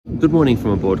Good morning from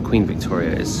aboard Queen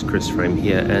Victoria. It's Chris Frame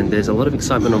here, and there's a lot of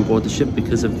excitement on board the ship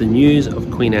because of the news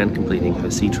of Queen Anne completing her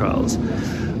sea trials.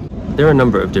 There are a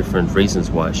number of different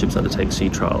reasons why ships undertake sea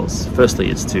trials.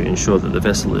 Firstly, it's to ensure that the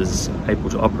vessel is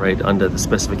able to operate under the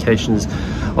specifications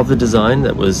of the design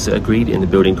that was agreed in the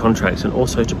building contract, and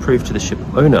also to prove to the ship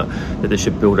owner that the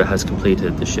shipbuilder has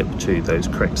completed the ship to those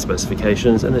correct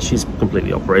specifications and that she's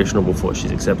completely operational before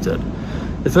she's accepted.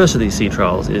 The first of these sea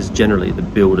trials is generally the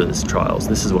builder's trials.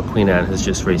 This is what Queen Anne has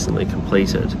just recently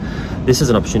completed. This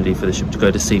is an opportunity for the ship to go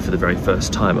to sea for the very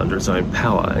first time under its own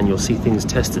power, and you'll see things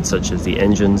tested such as the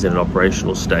engines in an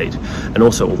operational state, and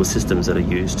also all the systems that are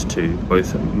used to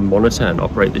both monitor and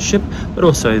operate the ship, but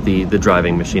also the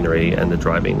driving machinery and the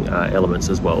driving elements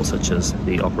as well, such as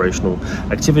the operational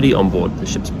activity on board the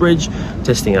ship's bridge,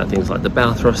 testing out things like the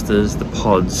bow thrusters, the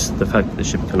pods, the fact that the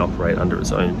ship can operate under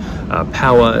its own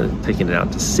power, taking it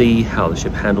out to sea, how the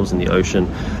ship handles in the ocean,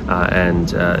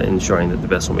 and ensuring that the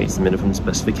vessel meets the minimum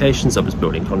specifications of its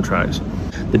building contract.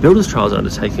 The builder's trials are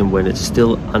undertaken when it's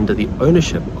still under the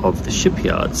ownership of the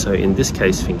shipyard, so in this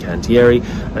case Fincantieri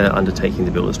undertaking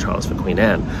the builder's trials for Queen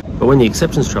Anne. But when the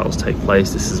acceptance trials take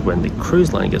place, this is when the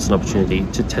cruise line gets an opportunity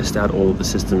to test out all of the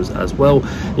systems as well,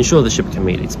 ensure the ship can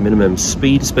meet its minimum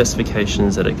speed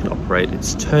specifications, that it can operate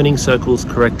its turning circles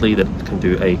correctly, that it can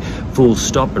do a full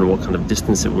stop and what kind of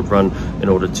distance it would run in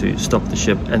order to stop the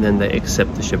ship, and then they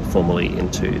accept the ship formally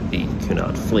into the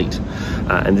Cunard fleet.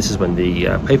 And this is when the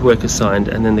paperwork is signed,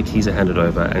 and then the keys are handed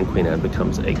over and Queen Anne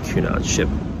becomes a Cunard ship.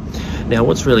 Now,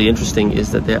 what's really interesting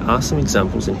is that there are some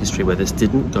examples in history where this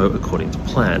didn't go according to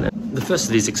plan. The first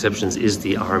of these exceptions is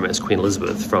the RMS Queen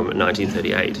Elizabeth from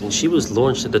 1938, and she was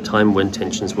launched at a time when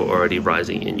tensions were already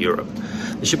rising in Europe.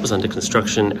 The ship was under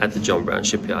construction at the John Brown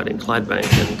shipyard in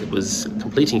Clydebank, and it was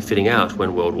completing fitting out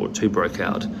when World War II broke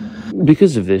out.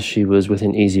 Because of this, she was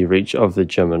within easy reach of the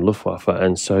German Luftwaffe,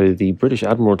 and so the British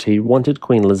Admiralty wanted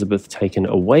Queen Elizabeth taken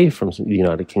away from the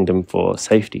United Kingdom for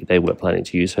safety. They were planning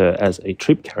to use her as a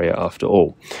troop carrier after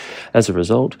all. As a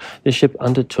result, the ship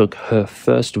undertook her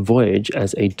first voyage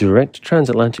as a direct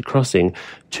transatlantic crossing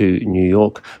to New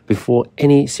York before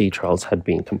any sea trials had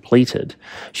been completed.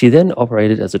 She then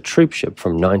operated as a troop ship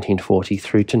from 1940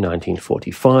 through to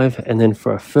 1945, and then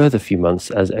for a further few months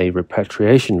as a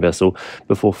repatriation vessel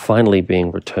before finally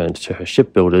being returned to her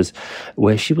shipbuilders,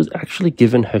 where she was actually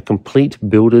given her complete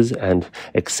builders and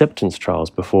acceptance trials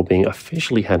before being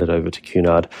officially handed over to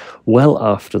Cunard well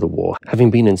after the war,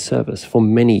 having been in service for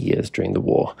many years during the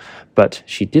war. But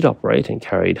she did operate and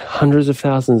carried hundreds of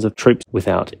thousands of troops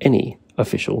without any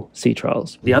official sea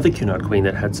trials. The other Cunard Queen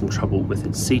that had some trouble with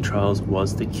its sea trials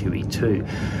was the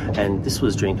QE2, and this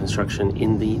was during construction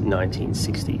in the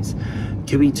 1960s.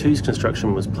 QE2's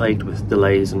construction was plagued with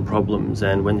delays and problems,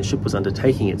 and when the ship was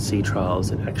undertaking its sea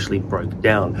trials, it actually broke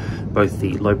down. Both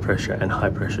the low pressure and high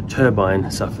pressure turbine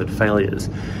suffered failures.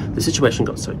 The situation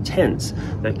got so tense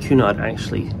that Cunard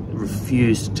actually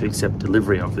refused to accept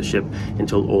delivery of the ship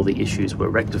until all the issues were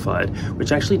rectified,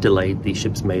 which actually delayed the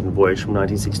ship's maiden voyage from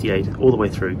 1968 all the way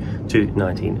through to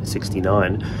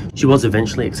 1969. She was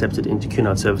eventually accepted into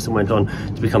Cunard service and went on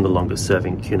to become the longest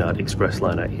serving Cunard express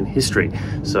liner in history.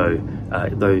 So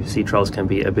though sea trials can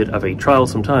be a bit of a trial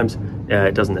sometimes,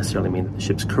 it doesn't necessarily mean that the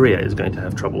ship's career is going to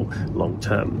have trouble long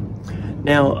term.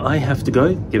 Now, I have to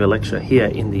go give a lecture here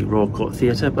in the Royal Court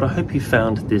Theatre, but I hope you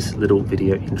found this little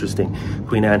video interesting.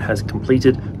 Queen Anne has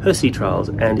completed her sea trials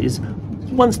and is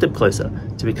one step closer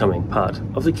to becoming part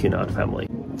of the Cunard family.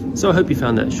 So I hope you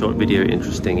found that short video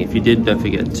interesting. If you did, don't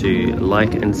forget to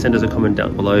like and send us a comment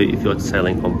down below if you're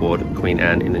sailing on board Queen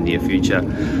Anne in the near future.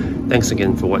 Thanks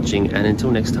again for watching, and until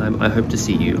next time, I hope to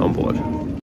see you on board.